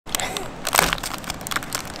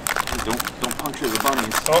don't puncture the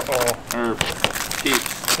bunnies. Uh-oh. Or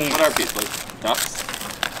Peeps. What are Peeps, like ducks?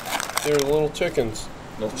 They're little chickens.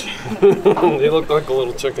 Little chickens. They look like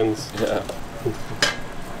little chickens. Yeah.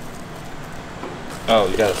 Oh,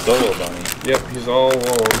 you got a solo bunny. Yep, he's all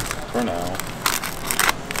alone. For now.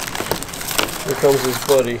 Here comes his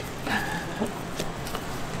buddy.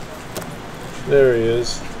 There he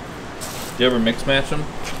is. Do you ever mix match them?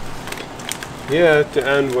 Yeah, at the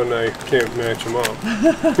end when I can't match them up.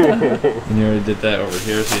 And you already did that over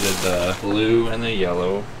here, so you did the blue and the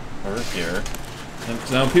yellow over here. And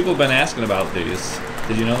now people have been asking about these.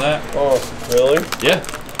 Did you know that? Oh, really? Yeah.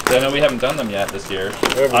 I know we haven't done them yet this year.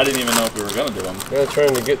 Yeah, I didn't even know if we were going to do them. Yeah,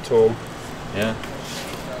 trying to get to them. Yeah.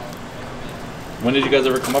 When did you guys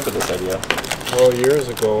ever come up with this idea? Well, years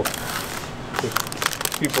ago.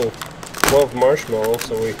 People love marshmallow,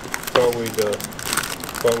 so we thought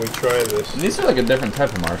we'd try this. And these are like a different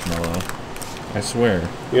type of marshmallow. I swear.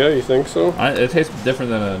 Yeah, you think so? It tastes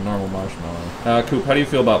different than a normal marshmallow. Coop, how do you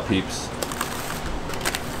feel about Peeps?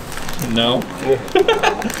 No?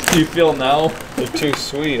 Do you feel no? They're too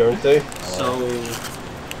sweet, aren't they? So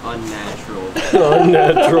unnatural.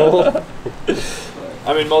 Unnatural.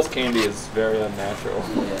 I mean, most candy is very unnatural.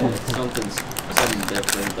 Yeah, something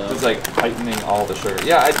different though. It's like heightening all the sugar.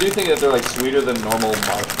 Yeah, I do think that they're like sweeter than normal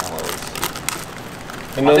marshmallows.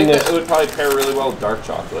 And I then think that it would probably pair really well with dark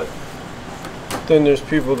chocolate. Then there's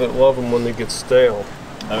people that love them when they get stale.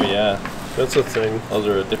 Oh yeah. That's a thing. Those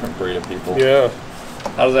are a different breed of people. Yeah.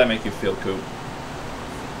 How does that make you feel, Coop?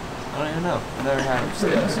 I don't even know. I've never had them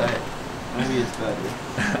stale, so maybe it's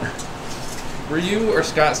better. Were you or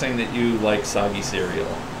Scott saying that you like soggy cereal?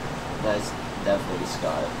 That's definitely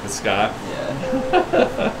Scott. It's Scott? Yeah.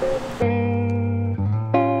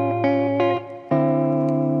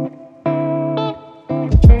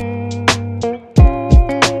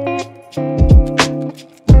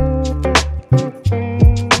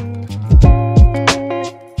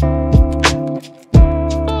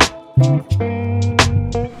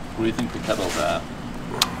 What do you think the kettle's at?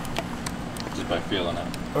 Just by feeling it.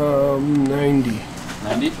 90.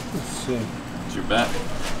 90? Let's see. What's your bet?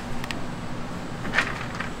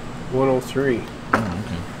 103. Oh,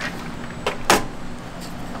 okay.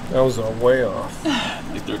 That was way off.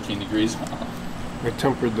 Like 13 degrees off. I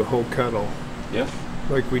tempered the whole kettle. Yep.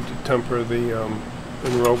 Like we did temper the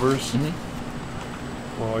enrobers.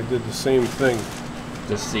 Well, I did the same thing.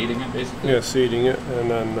 Just seeding it, basically? Yeah, seeding it, and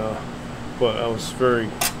then, but I was very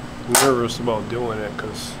nervous about doing it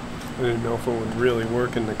because I didn't know if it would really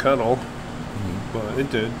work in the kettle, but it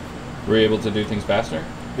did. Were you able to do things faster?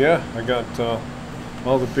 Yeah, I got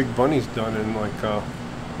all the big bunnies done in like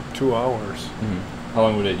 2 hours. How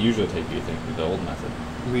long would it usually take, do you think, with the old method?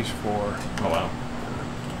 At least 4. Oh, wow.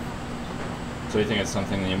 So you think it's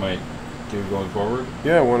something that you might do going forward?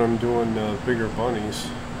 Yeah, when I'm doing bigger bunnies.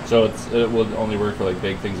 So it would only work for like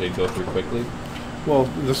big things that you go through quickly? Well,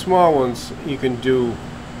 the small ones you can do,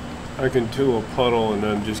 I can do a puddle and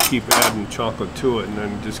then just keep adding chocolate to it and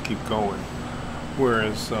then just keep going.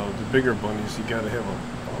 Whereas the bigger bunnies, you got to have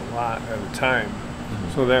a lot at a time.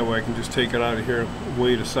 So that way I can just take it out of here,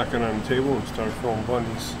 wait a second on the table and start filling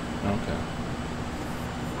bunnies. Okay.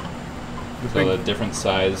 So the different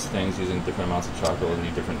size things using different amounts of chocolate and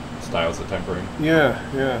need different styles of tempering? Yeah,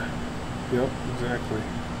 yeah. Yep, exactly.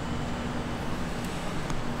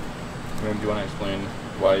 And do you want to explain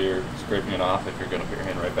why you're scraping it off if you're going to put your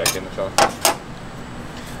hand right back in the chocolate?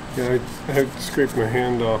 Yeah, I have to scrape my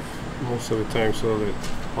hand off most of the time so that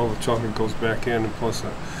all the chocolate goes back in, and plus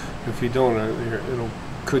if you don't, it'll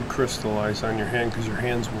could crystallize on your hand because your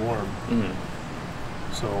hand's warm.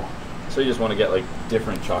 So you just want to get like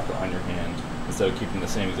different chocolate on your hand instead of keeping the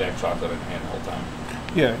same exact chocolate in your hand the whole time?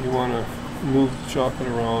 yeah, you want to move the chocolate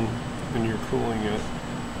around when you're cooling it.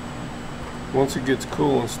 Once it gets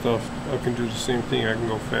cool and stuff, I can do the same thing. I can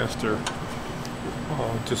go faster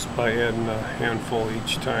just by adding a handful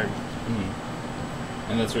each time.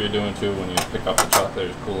 And that's what you're doing too when you pick up the chocolate,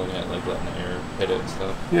 you're cooling it, like letting the air hit it and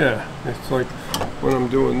stuff. Yeah, it's like when I'm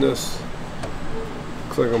doing this,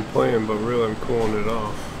 looks like I'm playing, but really I'm cooling it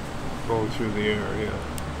off, going through the air, yeah.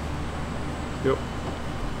 Yep.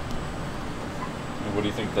 And what do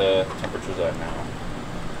you think the temperature's at now?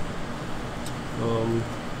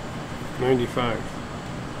 95.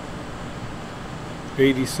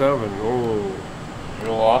 87, oh. You're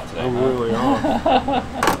a little off today, I'm really off.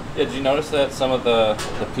 Yeah, did you notice that some of the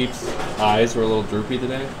Peeps' eyes were a little droopy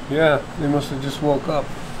today? Yeah, they must have just woke up.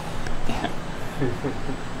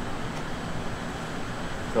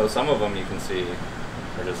 So some of them you can see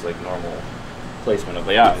are just like normal placement of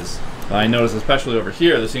the eyes. I noticed especially over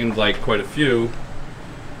here, there seemed like quite a few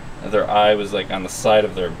their eye was like on the side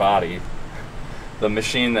of their body. The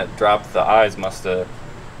machine that dropped the eyes must have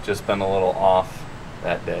just been a little off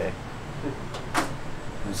that day.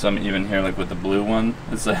 There's some even here, like with the blue one.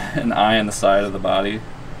 It's an eye on the side of the body.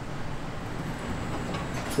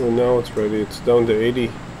 So now it's ready. It's down to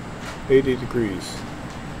 80 degrees.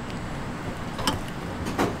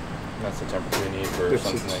 That's the temperature you need for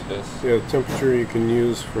something like this. Yeah, the temperature you can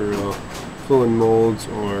use for filling molds,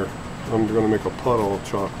 or I'm going to make a puddle of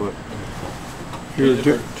chocolate. If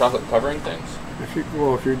you're chocolate covering things? If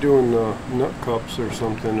you're doing nut cups or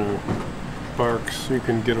something, or barks, you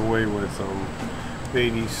can get away with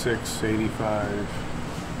 86,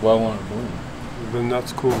 85. Well, I want to bloom. The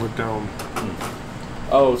nuts cool it down.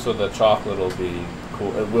 Oh, so the chocolate will be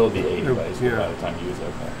cool. It will be 80 by the time you use it.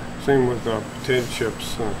 Okay. Same with potato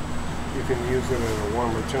chips. You can use it at a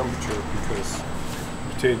warmer temperature because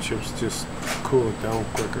potato chips just cool it down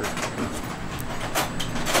quicker.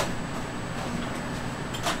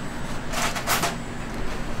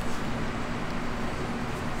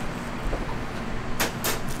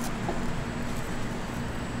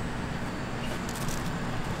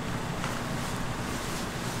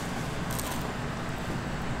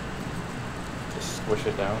 Squish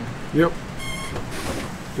it down. Yep.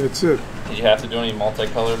 That's it. Did you have to do any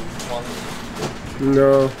multicolored ones?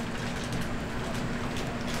 No.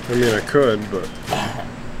 I mean, I could, but...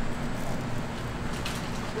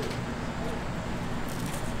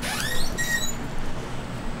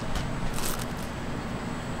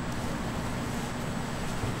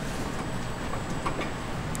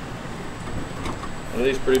 Are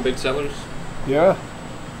these pretty big sellers? Yeah.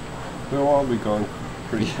 They'll all be gone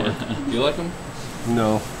pretty quick. Do you like them?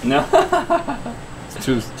 No. No. It's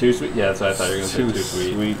too sweet. Yeah, that's what I thought you were going to say. Too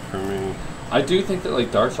sweet. Sweet for me. I do think that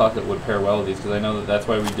like dark chocolate would pair well with these because I know that that's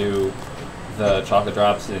why we do the chocolate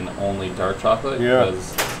drops in only dark chocolate. Yeah.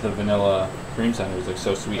 Because the vanilla cream center is like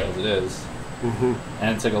so sweet as it is. Mm-hmm.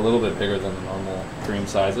 And it's like a little bit bigger than the normal cream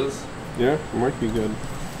sizes. Yeah, it might be good.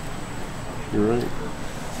 You're right.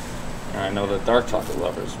 And I know that dark chocolate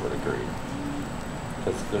lovers would agree.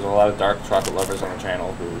 Because there's a lot of dark chocolate lovers on the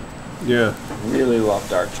channel who really love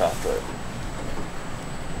dark chocolate.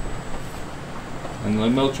 And the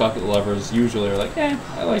milk chocolate lovers usually are like,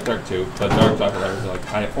 I like dark too. But dark chocolate lovers are like,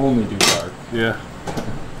 I only do dark. Yeah.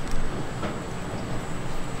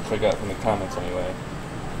 Which I got from the comments anyway.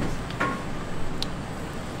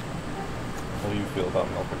 How do you feel about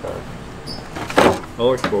milk or dark? I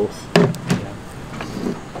like both. Yeah.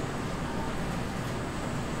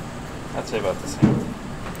 I'd say about the same.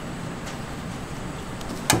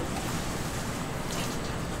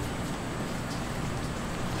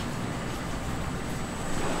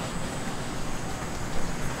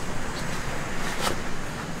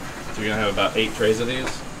 So you're gonna have about 8 trays of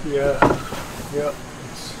these? Yeah. Yeah.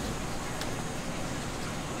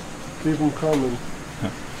 Keep them coming.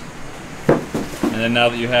 And then now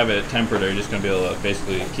that you have it tempered, are you just gonna be able to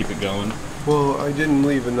basically keep it going? Well, I didn't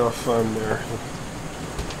leave enough on there.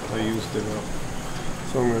 I used it up.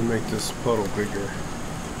 So I'm going to make this puddle bigger.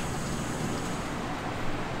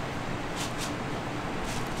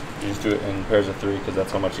 You just do it in pairs of 3 because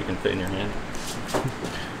that's how much you can fit in your hand?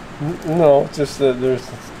 No, just that there's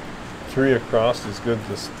 3 across is good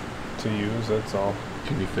to use, that's all.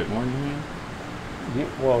 Can you fit more in your hand? Yeah,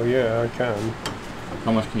 well, yeah, I can.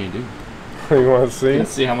 How much can you do? You want to see?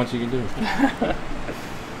 Let's see how much you can do.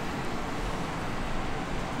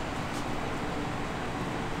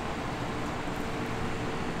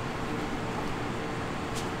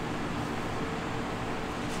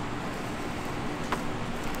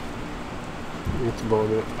 That's about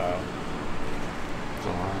it. Wow. That's a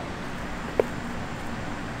lot.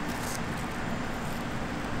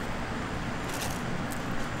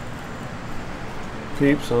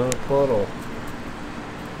 Peeps on a puddle.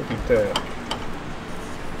 Look at that.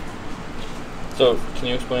 So, can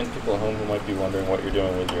you explain to people at home who might be wondering what you're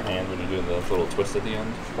doing with your hand when you're doing the little twist at the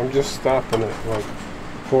end? I'm just stopping it, like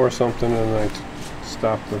pour something and I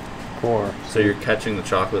stop the pour. So you're catching the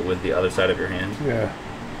chocolate with the other side of your hand? Yeah.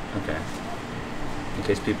 Okay. In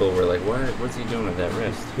case people were like, what's he doing with that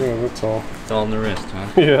wrist? Yeah, that's all. It's all in the wrist, huh?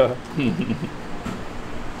 Yeah.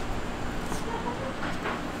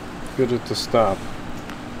 Get it to stop.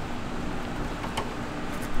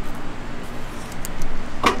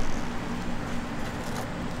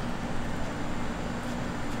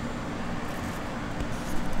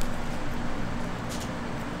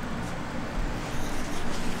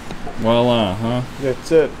 Voila, huh?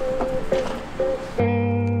 That's it.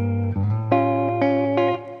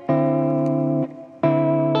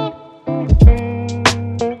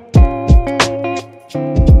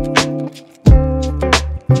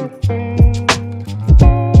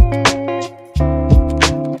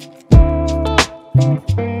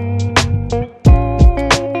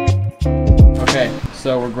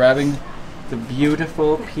 grabbing the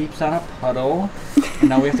beautiful Peeps on a Puddle. And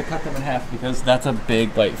now we have to cut them in half because that's a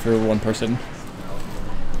big bite for one person.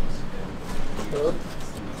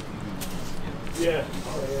 Yeah.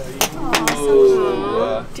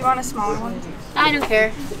 Do you want a smaller one? I don't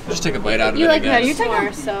care. Just take a bite out of You it, like I guess. you take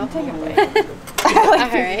more, so Take a bite.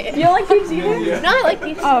 alright. You don't like Peeps either? No, I like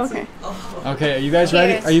Peeps. Oh, okay. Okay, are you guys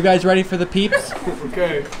ready? Cheers. Are you guys ready for the Peeps?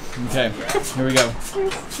 Okay. Okay, here we go.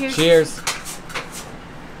 Cheers. Cheers.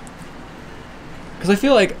 Because I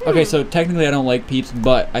feel like, okay, so technically I don't like Peeps,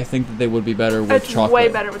 but I think that they would be better with It's chocolate. way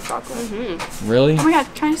better with chocolate. Really? Oh my god,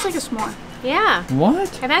 try just like a s'more. Yeah.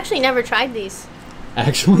 What? I've actually never tried these.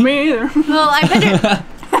 Actually? Me either. Well, I've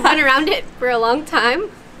been around it for a long time,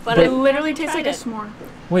 but It I literally tastes like a it. s'more.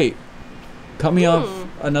 Wait, cut me off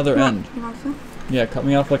another end. You want some? Yeah, cut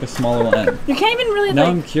me off like a smaller one end. You can't even really Now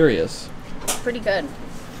like. I'm curious. pretty good.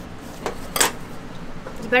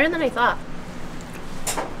 It's better than I thought.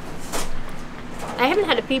 I haven't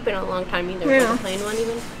had a Peep in a long time either. Yeah. Like a plain one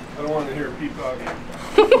even. I don't want to hear a peep out.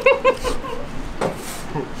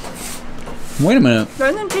 Wait a minute.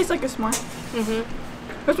 Doesn't it taste like a s'more?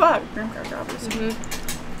 That's why I have graham cracker, obviously.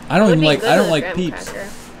 I don't Would even be like. good I don't with like graham Peeps. cracker.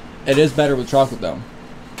 It is better with chocolate though.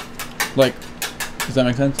 Like, does that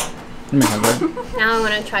make sense? That makes sense, right? Now I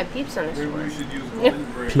want to try Peeps on this Maybe one. we should use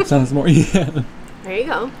golden grams. Peeps sounds more. Yeah. There you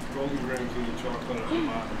go. Golden grams in the chocolate on the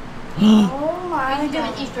bottom. Oh my do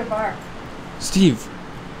an Easter bar. Steve.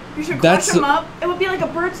 You should That's crush them up. It would be like a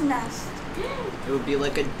bird's nest. It would be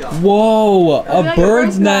like a duck. Whoa! be A like a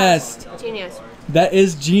bird's bird's nest. Genius. That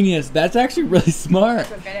is genius. That's actually really smart.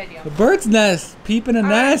 Good idea. A bird's nest. Peep in a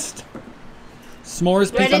nest.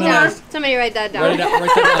 S'mores, Write peep it in a down. nest. Somebody write that down. Write it down.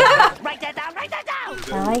 Write that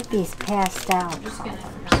down. I like these pastel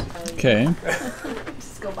Okay.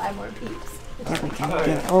 Just go buy more Peeps. that we can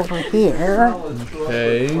get over here.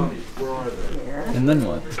 Okay. And then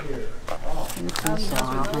what?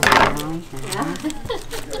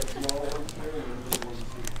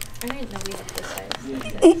 I didn't know we had this size.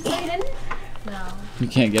 You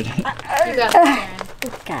can't get it. You got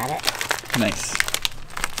it. Got it. Nice.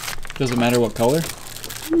 Does it matter what color?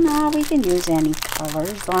 No, we can use any color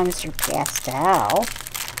as long as they're pastel.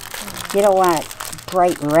 You don't want it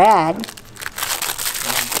bright red.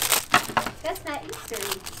 That's not Easter.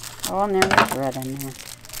 Oh, and there is red in there.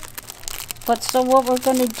 But so what we're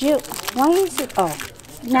going to do, why is it, oh,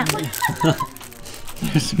 now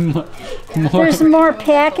There's more. there's more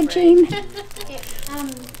packaging. Amber,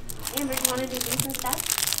 do you want to do these instead?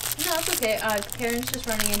 No, it's okay. Karen's just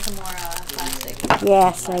running into more plastic.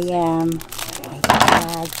 Yes, I am. Oh my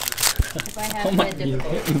God. If I have Oh my, had you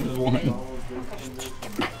difficulty. hit me with one. I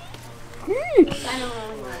don't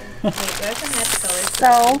really mind. Wait, do I have to match colors?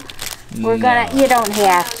 So, we're gonna, you don't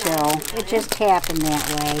have to. It just happened that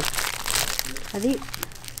way. Are these,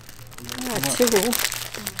 two.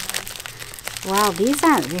 Wow, these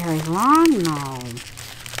aren't very long though.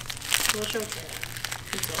 We'll show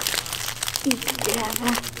Yeah,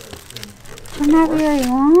 they're not very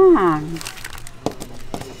long.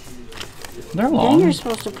 They're Then long. you're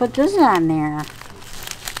supposed to put this on there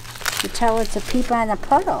to tell it's a peep on the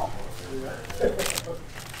puddle. Karen,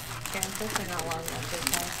 those are not long enough.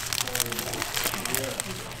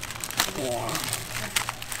 Yeah.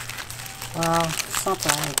 Well,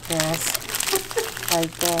 something like this.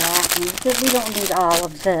 Like that. And we don't need all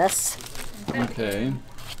of this. Okay.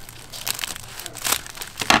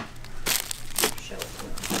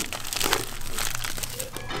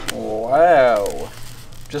 Wow.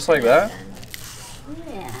 Just like that?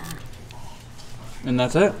 Yeah. And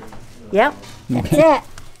that's it? Yep. That's it.